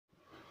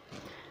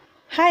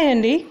Hi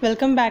అండి,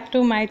 welcome back to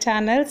my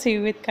channel see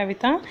with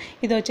కవిత.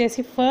 ఇది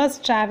వచ్చేసి ఫస్ట్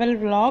ట్రావెల్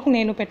వ్లాగ్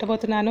నేను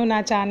పెట్టబోతున్నాను నా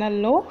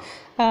ఛానల్లో.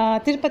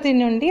 తిరుపతి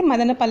నుండి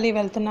మదనపల్లి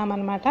వెళ్తున్నాం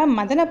అనమాట.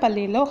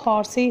 మదనపల్లిలో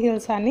హార్సీ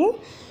హిల్స్ అని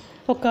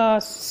ఒక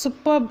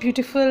సూపర్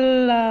బ్యూటిఫుల్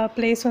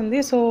ప్లేస్ ఉంది.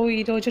 సో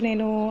ఈరోజు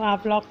నేను ఆ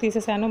వ్లాగ్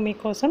తీసేసాను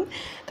మీకోసం.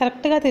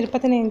 కరెక్ట్గా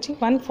తిరుపతి నుంచి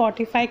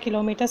 145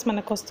 కిలోమీటర్స్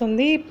మనకు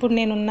వస్తుంది. ఇప్పుడు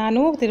నేను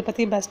ఉన్నాను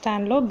తిరుపతి బస్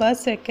స్టాండ్లో.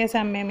 బస్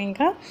ఎక్కేసాం మేము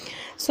ఇంకా.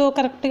 సో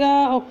కరెక్ట్గా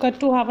ఒక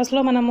 2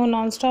 అవర్స్లో మనము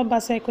నాన్ స్టాప్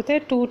బస్ ఎక్కితే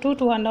 2 to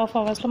 2.5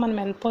 అవర్స్లో మనం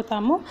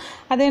వెళ్ళిపోతాము.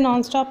 అదే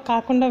నాన్ స్టాప్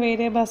కాకుండా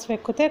వేరే బస్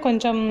ఎక్కితే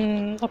కొంచెం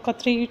ఒక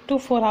 3 to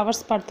 4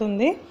 అవర్స్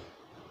పడుతుంది.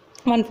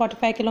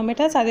 145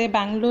 కిలోమీటర్స్. అదే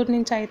బెంగళూరు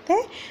నుంచి అయితే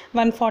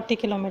 140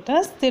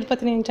 కిలోమీటర్స్,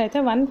 తిరుపతి నుంచి అయితే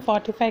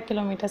 145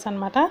 కిలోమీటర్స్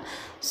అనమాట.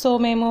 సో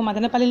మేము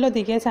మదనపల్లిలో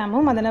దిగేసాము.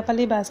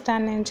 మదనపల్లి బస్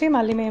స్టాండ్ నుంచి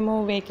మళ్ళీ మేము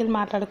వెహికల్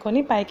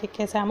మాట్లాడుకొని పైకి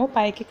ఎక్కేసాము.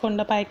 పైకి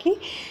కొండపైకి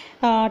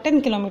 10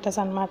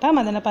 కిలోమీటర్స్ అనమాట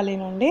మదనపల్లి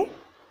నుండి.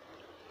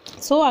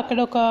 సో అక్కడ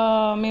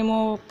మేము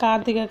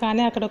కార్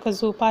దిగగానే అక్కడ ఒక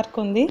జూ పార్క్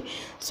ఉంది.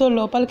 సో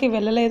లోపలికి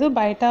వెళ్ళలేదు,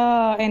 బయట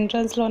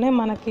ఎంట్రన్స్లోనే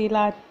మనకి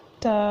ఇలా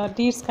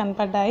డీర్స్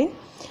కనపడ్డాయి.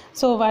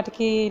 సో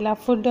వాటికి ఇలా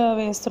ఫుడ్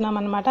వేస్తున్నాం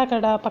అనమాట.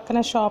 అక్కడ పక్కన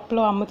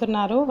షాప్లో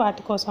అమ్ముతున్నారు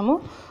వాటి కోసము.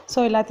 సో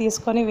ఇలా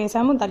తీసుకొని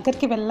వేసాము.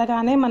 దగ్గరికి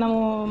వెళ్ళగానే మనము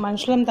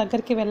మనుషులం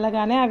దగ్గరికి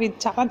వెళ్ళగానే అవి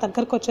చాలా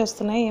దగ్గరకు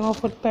వచ్చేస్తున్నాయి, ఏమో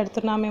ఫుడ్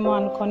పెడుతున్నామేమో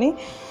అనుకొని.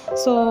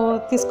 సో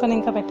తీసుకొని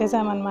ఇంకా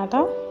పెట్టేసామన్నమాట.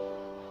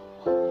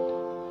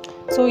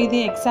 సో ఇది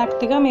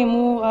ఎగ్జాక్ట్గా మేము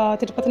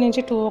తిరుపతి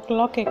నుంచి 2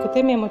 o'clock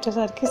ఎక్కితే మేము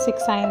వచ్చేసరికి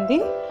 6 అయింది.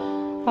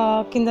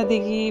 కింద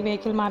దిగి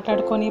వెహికల్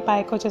మాట్లాడుకొని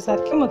పైకి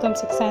వచ్చేసరికి మొత్తం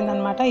 6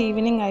 అయిందనమాట.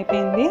 ఈవినింగ్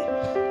అయిపోయింది.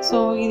 సో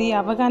ఇది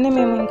అవ్వగానే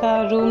మేము ఇంకా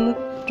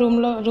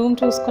రూమ్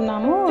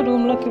చూసుకున్నాము.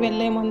 రూమ్లోకి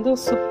వెళ్ళే ముందు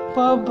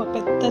సూపర్బ్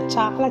పెద్ద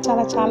చాలా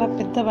చాలా చాలా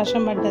పెద్ద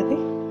వర్షం పడ్డది.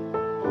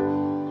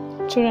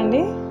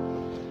 చూడండి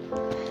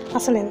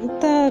అసలు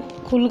ఎంత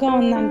కూల్గా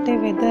ఉందంటే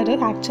వెదర్.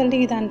 యాక్చువల్లీ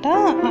ఇదంట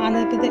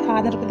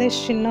ఆంధ్రప్రదేశ్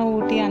చిన్న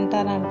ఊటీ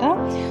అంటారంట.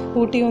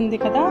 ఊటీ ఉంది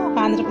కదా,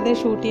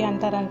 ఆంధ్రప్రదేశ్ ఊటీ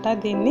అంటారంట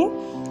దీన్ని.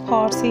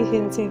 హార్సీ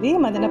హిల్స్ ఇది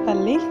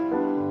మదనపల్లి.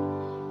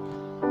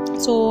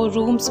 సో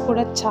రూమ్స్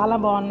కూడా చాలా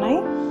బాగున్నాయి.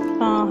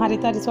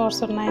 హరిత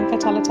రిసార్ట్స్ ఉన్నాయి, ఇంకా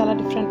చాలా చాలా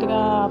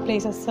డిఫరెంట్గా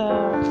ప్లేసెస్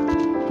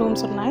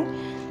రూమ్స్ ఉన్నాయి.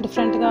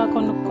 డిఫరెంట్గా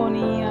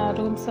కొనుక్కొని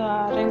రూమ్స్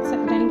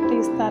రెంట్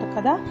ఇస్తారు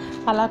కదా,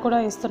 అలా కూడా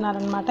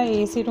ఇస్తున్నారనమాట.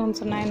 ఏసీ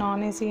రూమ్స్ ఉన్నాయి,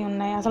 నాన్ ఏసీ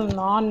ఉన్నాయి. అసలు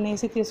నాన్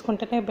ఏసీ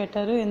తీసుకుంటేనే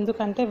బెటర్,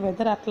 ఎందుకంటే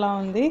వెదర్ అట్లా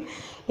ఉంది,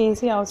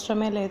 ఏసీ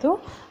అవసరమే లేదు.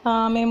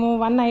 మేము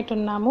 1 night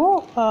ఉన్నాము.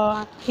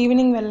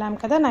 ఈవినింగ్ వెళ్ళాము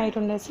కదా, నైట్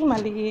ఉండేసి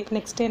మళ్ళీ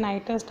నెక్స్ట్ డే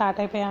నైట్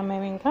స్టార్ట్ అయిపోయాము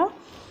మేము ఇంకా.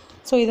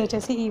 సో ఇది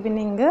వచ్చేసి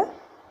ఈవినింగ్.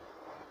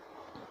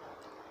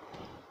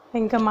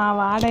 ఇంకా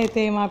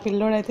మా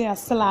పిల్లోడైతే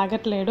అస్సలు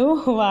ఆగట్లేడు.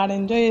 వాడు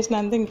ఎంజాయ్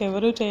చేసినంత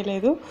ఇంకెవరూ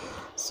చేయలేదు.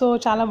 సో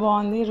చాలా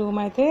బాగుంది రూమ్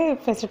అయితే,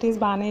 ఫెసిలిటీస్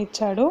బాగానే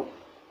ఇచ్చాడు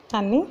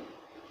అన్నీ.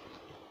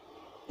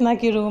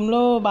 నాకు ఈ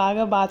రూమ్లో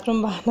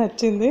బాత్రూమ్ బాగా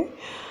నచ్చింది.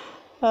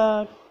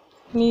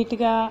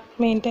 నీట్గా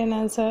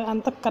మెయింటెనెన్స్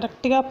అంత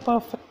కరెక్ట్గా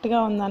పర్ఫెక్ట్గా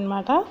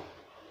ఉందన్నమాట.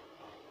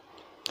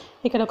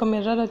 ఇక్కడ ఒక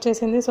మిర్రర్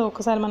వచ్చేసింది. సో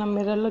ఒకసారి మనం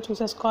మిర్రర్లో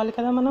చూసేసుకోవాలి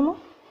కదా మనము.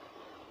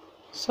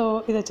 సో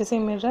ఇది వచ్చేసి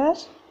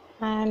మిర్రర్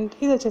అండ్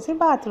ఇది వచ్చేసి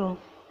బాత్రూమ్.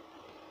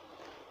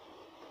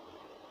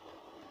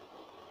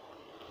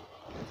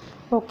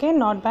 ఓకే,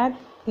 నాట్ బ్యాడ్,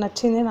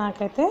 నచ్చింది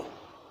నాకైతే.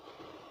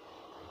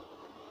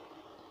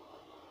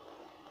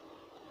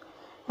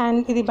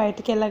 అండ్ ఇది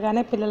బయటికి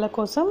వెళ్ళగానే పిల్లల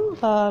కోసం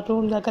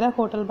రూమ్ దగ్గర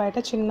హోటల్ బయట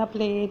చిన్న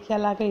ప్లే ఏరియా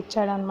లాగా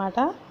ఇచ్చాడనమాట.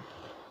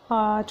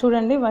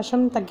 చూడండి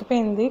వర్షం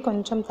తగ్గిపోయింది,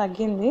 కొంచెం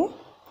తగ్గింది,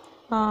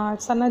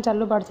 సన్న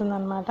జల్లు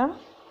పడుతుందన్నమాట.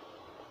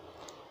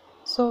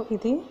 సో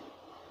ఇది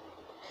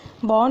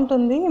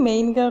బాగుంటుంది.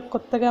 మెయిన్గా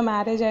కొత్తగా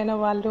మ్యారేజ్ అయిన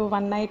వాళ్ళు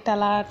 1 night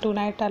అలా 2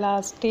 night అలా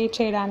స్టే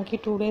చేయడానికి,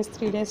 2 days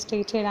 3 days స్టే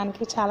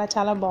చేయడానికి చాలా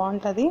చాలా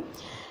బాగుంటుంది.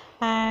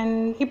 అండ్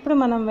ఇప్పుడు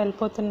మనం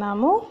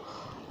వెళ్ళిపోతున్నాము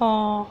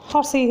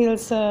హార్సీ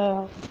హిల్స్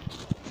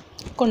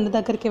కొండ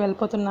దగ్గరికి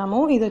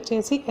వెళ్ళిపోతున్నాము. ఇది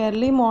వచ్చేసి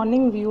ఎర్లీ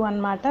మార్నింగ్ వ్యూ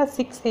అనమాట.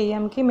 6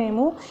 AM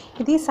మేము,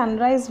 ఇది సన్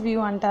రైజ్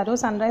వ్యూ అంటారు,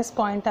 సన్ రైజ్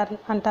పాయింట్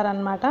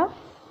అంటారనమాట.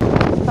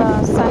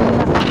 యాక్చువల్లీ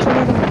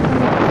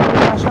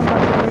వర్షం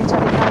పడుతుంది,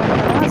 చలికాలం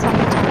కదా, సన్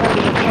చాలా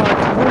లేట్గా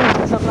వచ్చింది.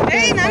 6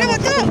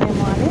 o'clock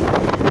మేము అని,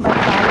 బట్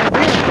కాలేదు,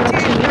 ఎప్పుడు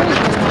వచ్చింది.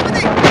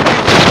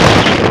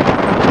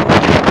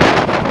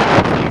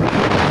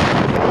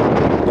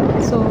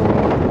 సో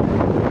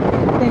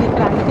నేను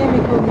ఇక్కడ అందుకే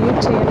మీకు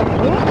మ్యూట్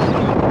చేయలేదు.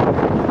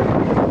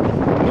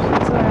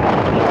 సో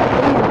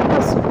ఎంత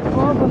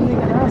సూపర్గా ఉంది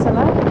కదా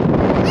అసలు.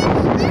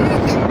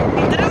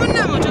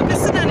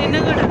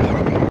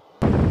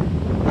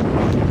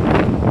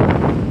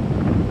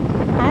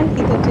 అండ్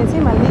ఇది వచ్చేసి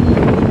మళ్ళీ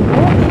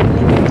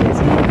ఈవినింగ్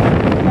వచ్చేసి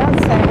ఇంకా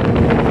 7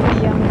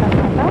 PM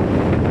అనమాట.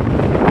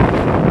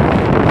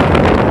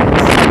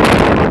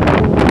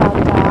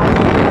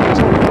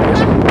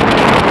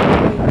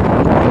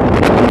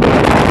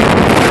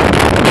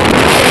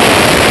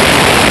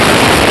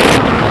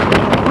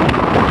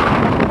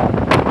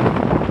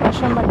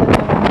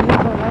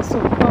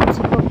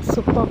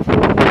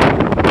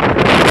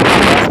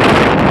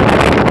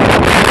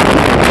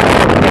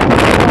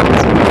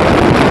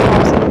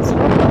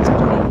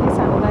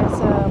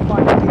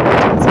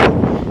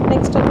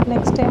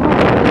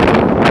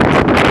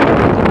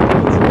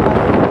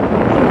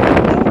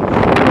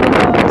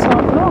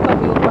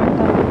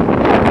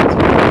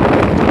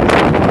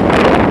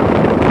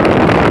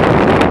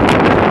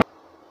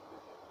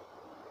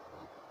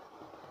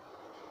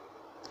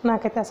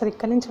 నాకైతే అసలు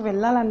ఇక్కడి నుంచి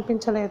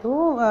వెళ్ళాలనిపించలేదు.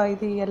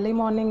 ఇది ఎర్లీ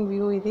మార్నింగ్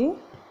వ్యూ, ఇది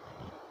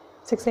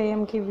 6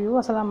 AM వ్యూ.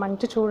 అసలు ఆ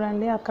మంచు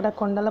చూడండి, అక్కడ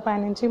కొండల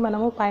పైనుంచి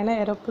మనము పైన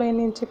ఏరోప్లేన్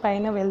నుంచి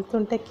పైన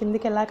వెళ్తుంటే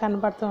కిందికి ఎలా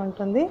కనబడుతూ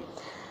ఉంటుంది,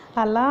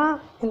 అలా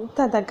ఎంత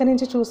దగ్గర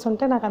నుంచి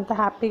చూస్తుంటే నాకు అంత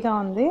హ్యాపీగా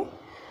ఉంది.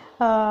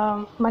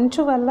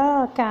 మంచు వల్ల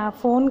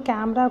ఫోన్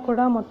కెమెరా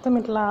కూడా మొత్తం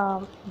ఇట్లా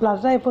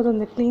బ్లర్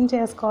అయిపోతుంది, క్లీన్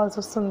చేసుకోవాల్సి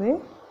వస్తుంది.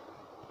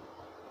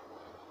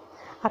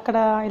 అక్కడ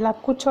ఇలా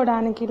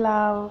కూర్చోడానికి ఇలా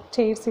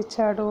చైర్స్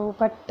ఇచ్చాడు,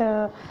 బట్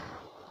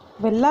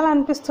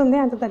వెళ్ళాలనిపిస్తుంది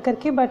అంత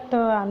దగ్గరికి, బట్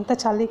అంత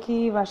చలికి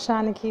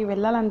వర్షానికి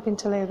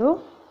వెళ్ళాలనిపించలేదు.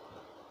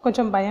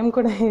 కొంచెం భయం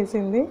కూడా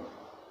వేసింది.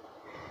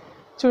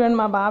 చూడండి,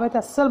 మా బాబు అయితే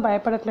అస్సలు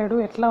భయపడట్లేడు,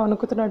 ఎట్లా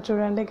వణుకుతున్నాడు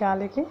చూడండి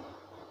గాలికి.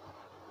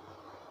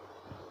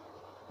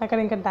 అక్కడ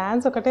ఇంకా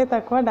డ్యాన్స్ ఒకటే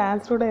తక్కువ,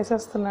 డ్యాన్స్ కూడా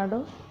వేసేస్తున్నాడు.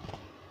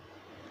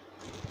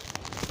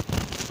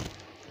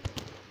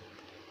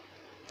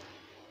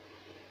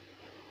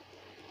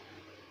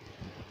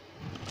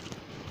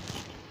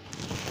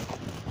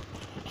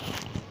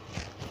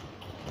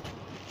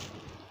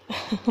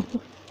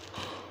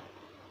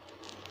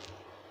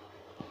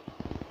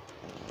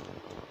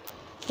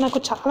 నాకు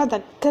చాలా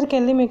దగ్గరికి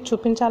వెళ్ళి మీకు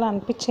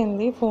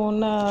చూపించాలనిపించింది, ఫోన్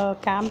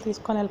క్యామ్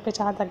తీసుకొని వెళ్ళిపోయి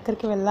చాలా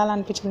దగ్గరికి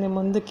వెళ్ళాలనిపించింది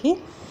ముందుకి.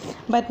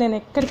 బట్ నేను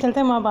ఎక్కడికి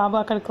వెళ్తే మా బాబు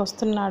అక్కడికి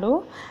వస్తున్నాడు.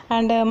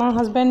 అండ్ మా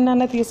హస్బెండ్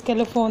నన్ను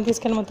తీసుకెళ్ళి ఫోన్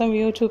తీసుకెళ్ళి మొత్తం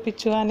వ్యూ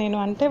చూపించు అని నేను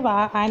అంటే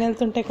ఆయన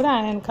వెళ్తుంటే కూడా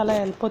ఆయన వెనకాల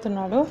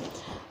వెళ్ళిపోతున్నాడు.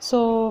 సో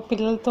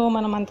పిల్లలతో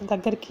మనం అంత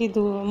దగ్గరికి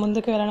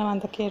ముందుకు వెళ్ళడం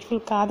అంత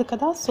కేర్ఫుల్ కాదు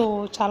కదా. సో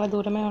చాలా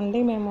దూరమే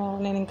ఉండి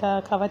నేను ఇంకా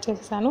కవర్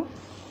చేసేసాను.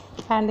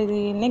 అండ్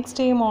ఇది నెక్స్ట్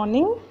డే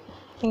మార్నింగ్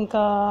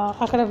ఇంకా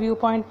అక్కడ view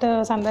point,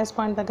 sun rise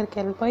point దగ్గరికి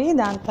వెళ్ళిపోయి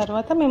దాని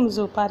తర్వాత మేము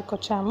జూ పార్క్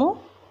వచ్చాము.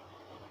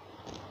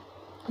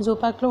 జూ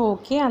పార్క్లో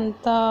ఓకే,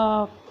 అంత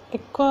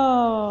ఎక్కువ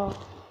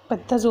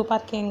పెద్ద జూ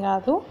పార్క్ ఏం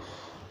కాదు,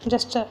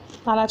 జస్ట్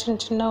అలా చిన్న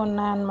చిన్న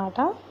ఉన్నాయన్నమాట.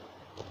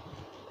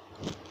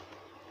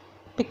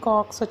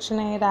 పికాక్స్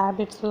వచ్చినాయి,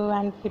 ర్యాబిట్స్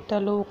అండ్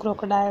పిట్టలు,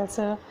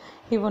 క్రోకడైల్స్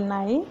ఇవి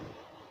ఉన్నాయి.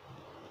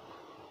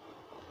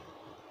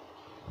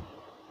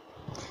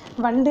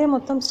 1 డే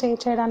మొత్తం స్టే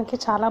చేయడానికి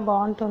చాలా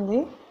బాగుంటుంది.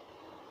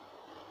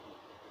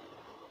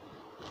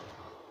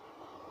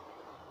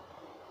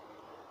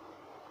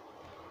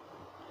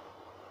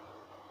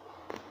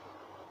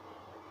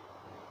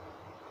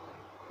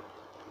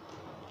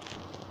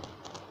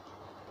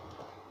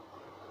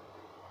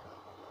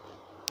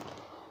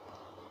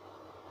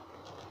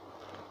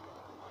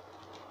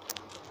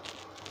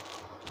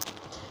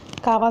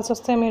 కావాల్సి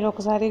వస్తే మీరు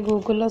ఒకసారి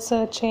గూగుల్లో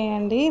సెర్చ్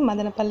చేయండి,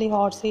 మదనపల్లి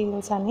హార్స్లీ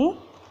హిల్స్ అని.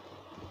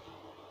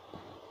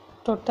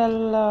 టోటల్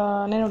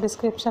నేను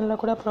డిస్క్రిప్షన్లో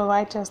కూడా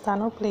ప్రొవైడ్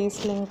చేస్తాను, ప్లేస్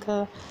లింక్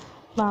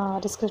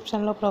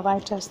డిస్క్రిప్షన్లో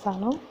ప్రొవైడ్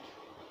చేస్తాను.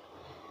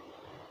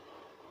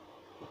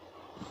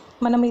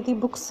 మనం ఇది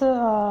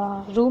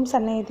రూమ్స్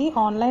అనేది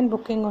ఆన్లైన్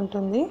బుకింగ్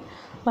ఉంటుంది,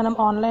 మనం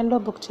ఆన్లైన్లో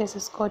బుక్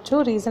చేసేసుకోవచ్చు.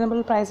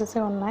 రీజనబుల్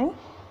ప్రైసెసే ఉన్నాయి.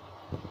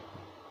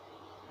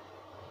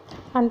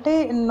 అంటే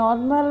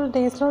నార్మల్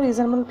డేస్లో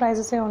రీజనబుల్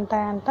ప్రైసెసే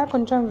ఉంటాయంట,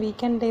 కొంచెం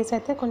వీకెండ్ డేస్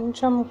అయితే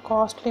కొంచెం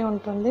కాస్ట్లీ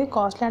ఉంటుంది.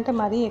 కాస్ట్లీ అంటే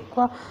మరీ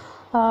ఎక్కువ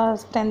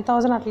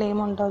 10,000 అట్లా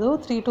ఏమి ఉండదు,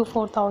 3,000 to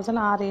 4,000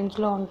 ఆ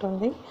రేంజ్లో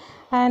ఉంటుంది.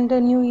 అండ్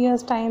న్యూ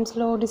ఇయర్స్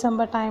టైమ్స్లో,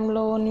 డిసెంబర్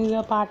టైంలో న్యూ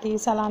ఇయర్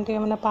పార్టీస్ అలాంటివి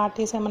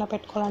ఏమైనా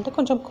పెట్టుకోవాలంటే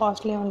కొంచెం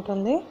కాస్ట్లీ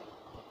ఉంటుంది.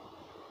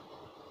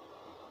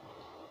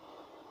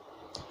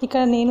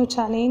 ఇక్కడ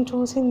నేను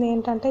చూసింది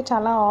ఏంటంటే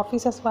చాలా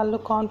ఆఫీసెస్ వాళ్ళు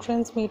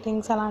కాన్ఫరెన్స్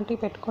మీటింగ్స్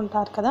అలాంటివి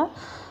పెట్టుకుంటారు కదా,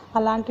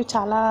 అలాంటివి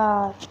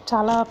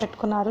చాలా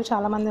పెట్టుకున్నారు,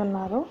 చాలామంది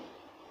ఉన్నారు.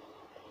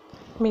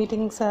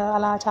 మీటింగ్స్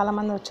అలా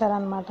చాలామంది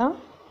వచ్చారనమాట.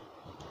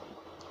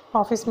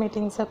 ఆఫీస్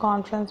మీటింగ్స్,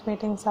 కాన్ఫరెన్స్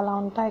మీటింగ్స్ అలా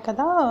ఉంటాయి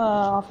కదా,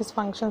 ఆఫీస్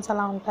ఫంక్షన్స్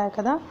అలా ఉంటాయి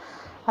కదా,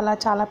 అలా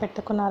చాలా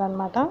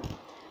పెట్టుకున్నారనమాట.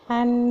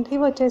 అండ్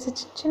ఇవి వచ్చేసి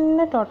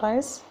చిన్న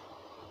టాటాయిస్.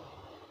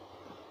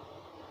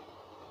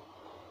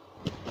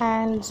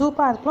 అండ్ జూ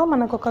పార్క్లో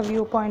మనకు ఒక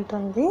వ్యూ పాయింట్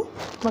ఉంది,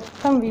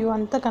 మొత్తం వ్యూ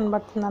అంతా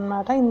కనబడుతుంది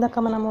అనమాట. ఇందాక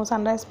మనము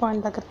సన్ రైజ్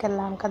పాయింట్ దగ్గరికి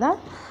వెళ్ళాం కదా,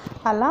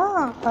 అలా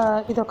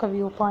ఇదొక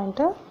వ్యూ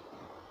పాయింట్.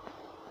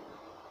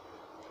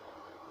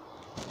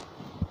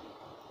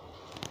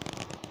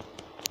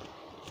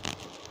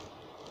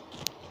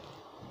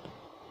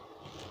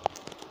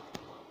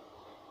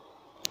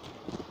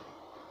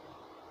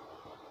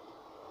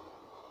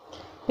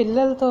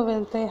 పిల్లలతో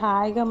వెళ్తే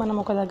హాయిగా మనం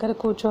ఒక దగ్గర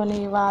కూర్చొని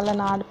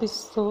వాళ్ళని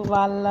ఆడిపిస్తూ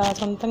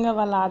సొంతంగా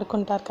వాళ్ళు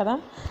ఆడుకుంటారు కదా,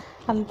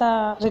 అంతా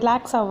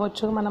రిలాక్స్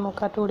అవ్వచ్చు. మనం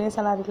ఒక 2 days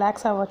అలా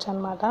రిలాక్స్ అవ్వచ్చు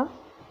అనమాట.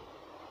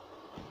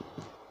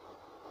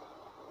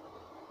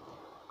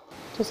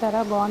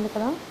 చూసారా, బాగుంది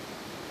కదా.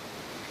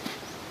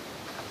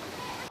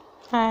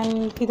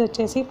 అండ్ ఇది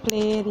వచ్చేసి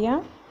play area.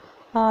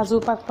 Zoo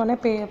పార్క్లోనే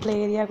play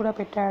area కూడా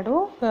పెట్టాడు,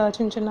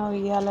 చిన్న చిన్న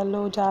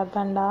ఉయ్యాలలు,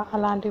 జార్బండ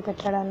అలాంటివి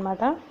పెట్టాడు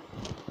అనమాట.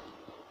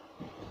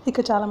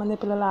 ఇక్కడ చాలామంది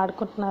పిల్లలు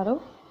ఆడుకుంటున్నారు.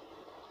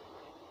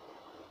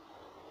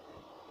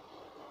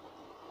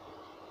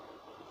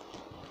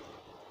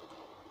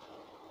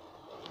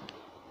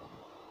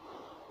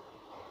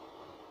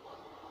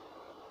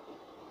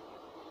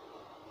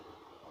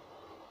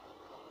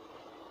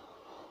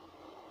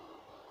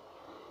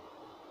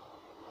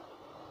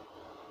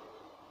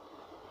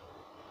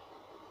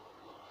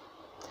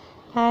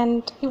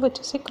 అండ్ ఇవి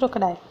వచ్చేసి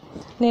క్రొకడైల్.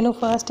 నేను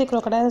ఫస్ట్ ఈ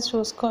క్రొకడైల్స్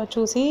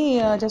చూసి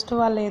జస్ట్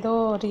వాళ్ళు ఏదో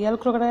రియల్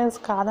క్రొకడైల్స్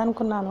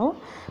కాదనుకున్నాను.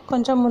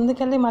 కొంచెం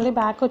ముందుకెళ్ళి మళ్ళీ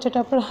బ్యాక్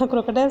వచ్చేటప్పుడు ఆ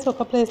క్రొకడైల్స్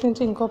ఒక ప్లేస్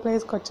నుంచి ఇంకో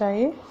ప్లేస్కి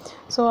వచ్చాయి.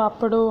 సో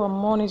అప్పుడు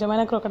అమ్మో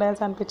నిజమైన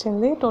క్రొకడైల్స్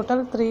అనిపించింది.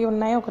 టోటల్ 3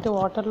 ఉన్నాయి. ఒకటి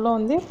వాటర్లో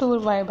ఉంది,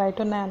 2 బయట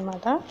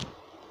ఉన్నాయన్నమాట.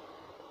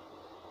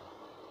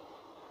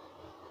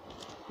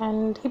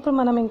 అండ్ ఇప్పుడు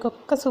మనం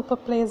ఇంకొక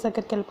సూపర్ ప్లేస్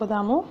దగ్గరికి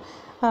వెళ్ళిపోదాము.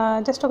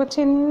 జస్ట్ ఒక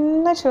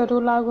చిన్న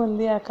చెరువు లాగా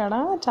ఉంది అక్కడ,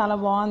 చాలా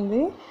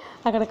బాగుంది.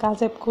 అక్కడ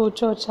కాసేపు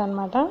కూర్చోవచ్చు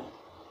అనమాట.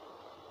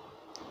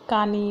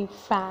 కానీ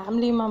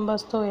ఫ్యామిలీ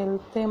మెంబర్స్తో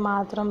వెళ్తే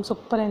మాత్రం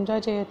సూపర్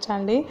ఎంజాయ్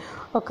చేయొచ్చండి.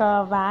 ఒక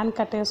వ్యాన్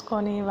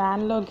కట్టేసుకొని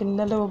వ్యాన్లో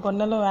గిన్నెలు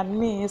బొన్నెలు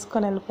అన్నీ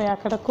వేసుకొని వెళ్ళిపోయి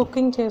అక్కడ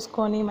కుకింగ్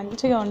చేసుకొని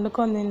మంచిగా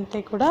వండుకొని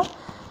తింటే కూడా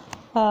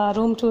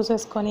రూమ్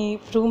చూసేసుకొని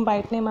రూమ్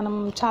బయటనే మనం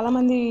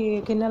చాలామంది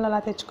గిన్నెలు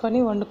అలా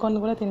తెచ్చుకొని వండుకొని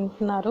కూడా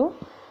తింటున్నారు.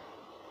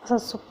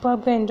 అసలు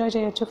సూపర్గా ఎంజాయ్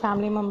చేయొచ్చు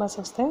ఫ్యామిలీ మెంబర్స్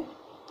వస్తే.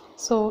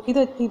 సో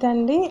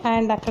ఇదండి.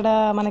 అండ్ అక్కడ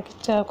మనకి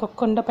ఒక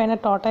కొండ పైన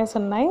టార్టాయిస్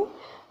ఉన్నాయి.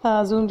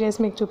 జూమ్ చేసి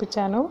మీకు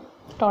చూపించాను,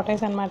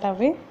 టార్టాయిస్ అనమాట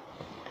అవి.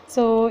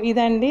 సో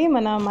ఇదండి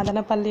మన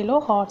మదనపల్లిలో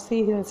హార్స్లీ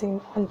హిల్స్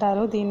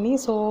అంటారు దీన్ని.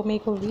 సో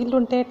మీకు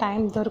వీలుంటే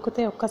టైం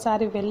దొరికితే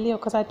ఒక్కసారి వెళ్ళి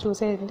ఒకసారి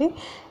చూసేయండి.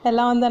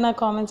 ఎలా ఉందో నా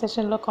కామెంట్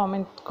సెక్షన్లో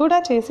కామెంట్ కూడా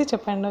చేసి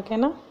చెప్పండి,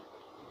 ఓకేనా?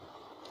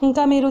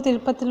 ఇంకా మీరు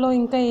తిరుపతిలో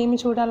ఇంకా ఏమి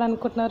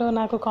చూడాలనుకుంటున్నారో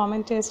నాకు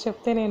కామెంట్ చేసి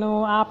చెప్తే నేను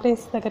ఆ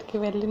ప్లేస్ దగ్గరికి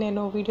వెళ్ళి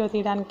నేను వీడియో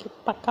తీయడానికి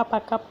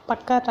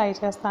పక్కా ట్రై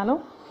చేస్తాను.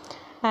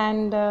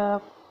 అండ్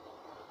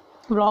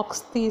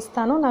వ్లాగ్స్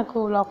తీస్తాను. నాకు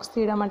వ్లాగ్స్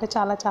తీయడం అంటే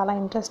చాలా చాలా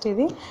ఇంట్రెస్ట్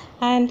ఇది.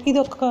 అండ్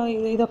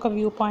ఇదొక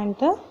వ్యూ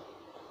పాయింట్.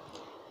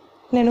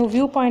 నేను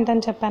వ్యూ పాయింట్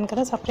అని చెప్పాను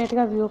కదా,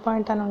 సపరేట్గా వ్యూ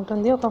పాయింట్ అని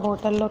ఉంటుంది. ఒక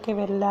హోటల్లోకి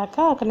వెళ్ళాక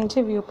అక్కడ నుంచి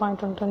వ్యూ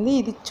పాయింట్ ఉంటుంది.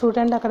 ఇది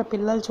చూడండి, అక్కడ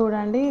పిల్లలు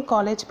చూడండి,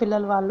 కాలేజ్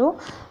పిల్లలు వాళ్ళు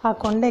ఆ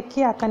కొండ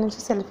ఎక్కి అక్కడి నుంచి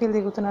సెల్ఫీలు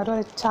దిగుతున్నారు.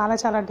 అది చాలా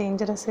చాలా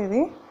డేంజరస్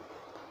ఇది.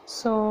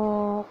 సో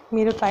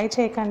మీరు ట్రై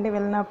చేయకండి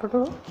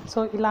వెళ్ళినప్పుడు.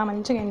 సో ఇలా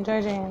మంచిగా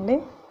ఎంజాయ్ చేయండి.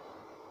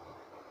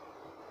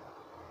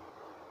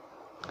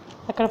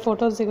 అక్కడ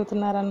ఫొటోస్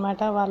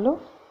దిగుతున్నారనమాట వాళ్ళు.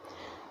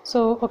 సో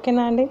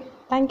ఓకేనా అండి,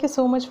 thank you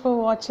so much for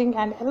watching.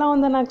 And ఎలా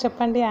ఉందో నాకు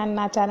చెప్పండి. అండ్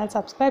నా ఛానల్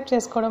సబ్స్క్రైబ్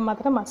చేసుకోవడం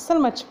మాత్రం అస్సలు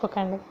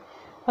మర్చిపోకండి.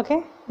 Okay,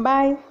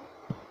 bye.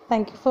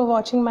 Thank you for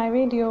watching my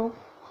video.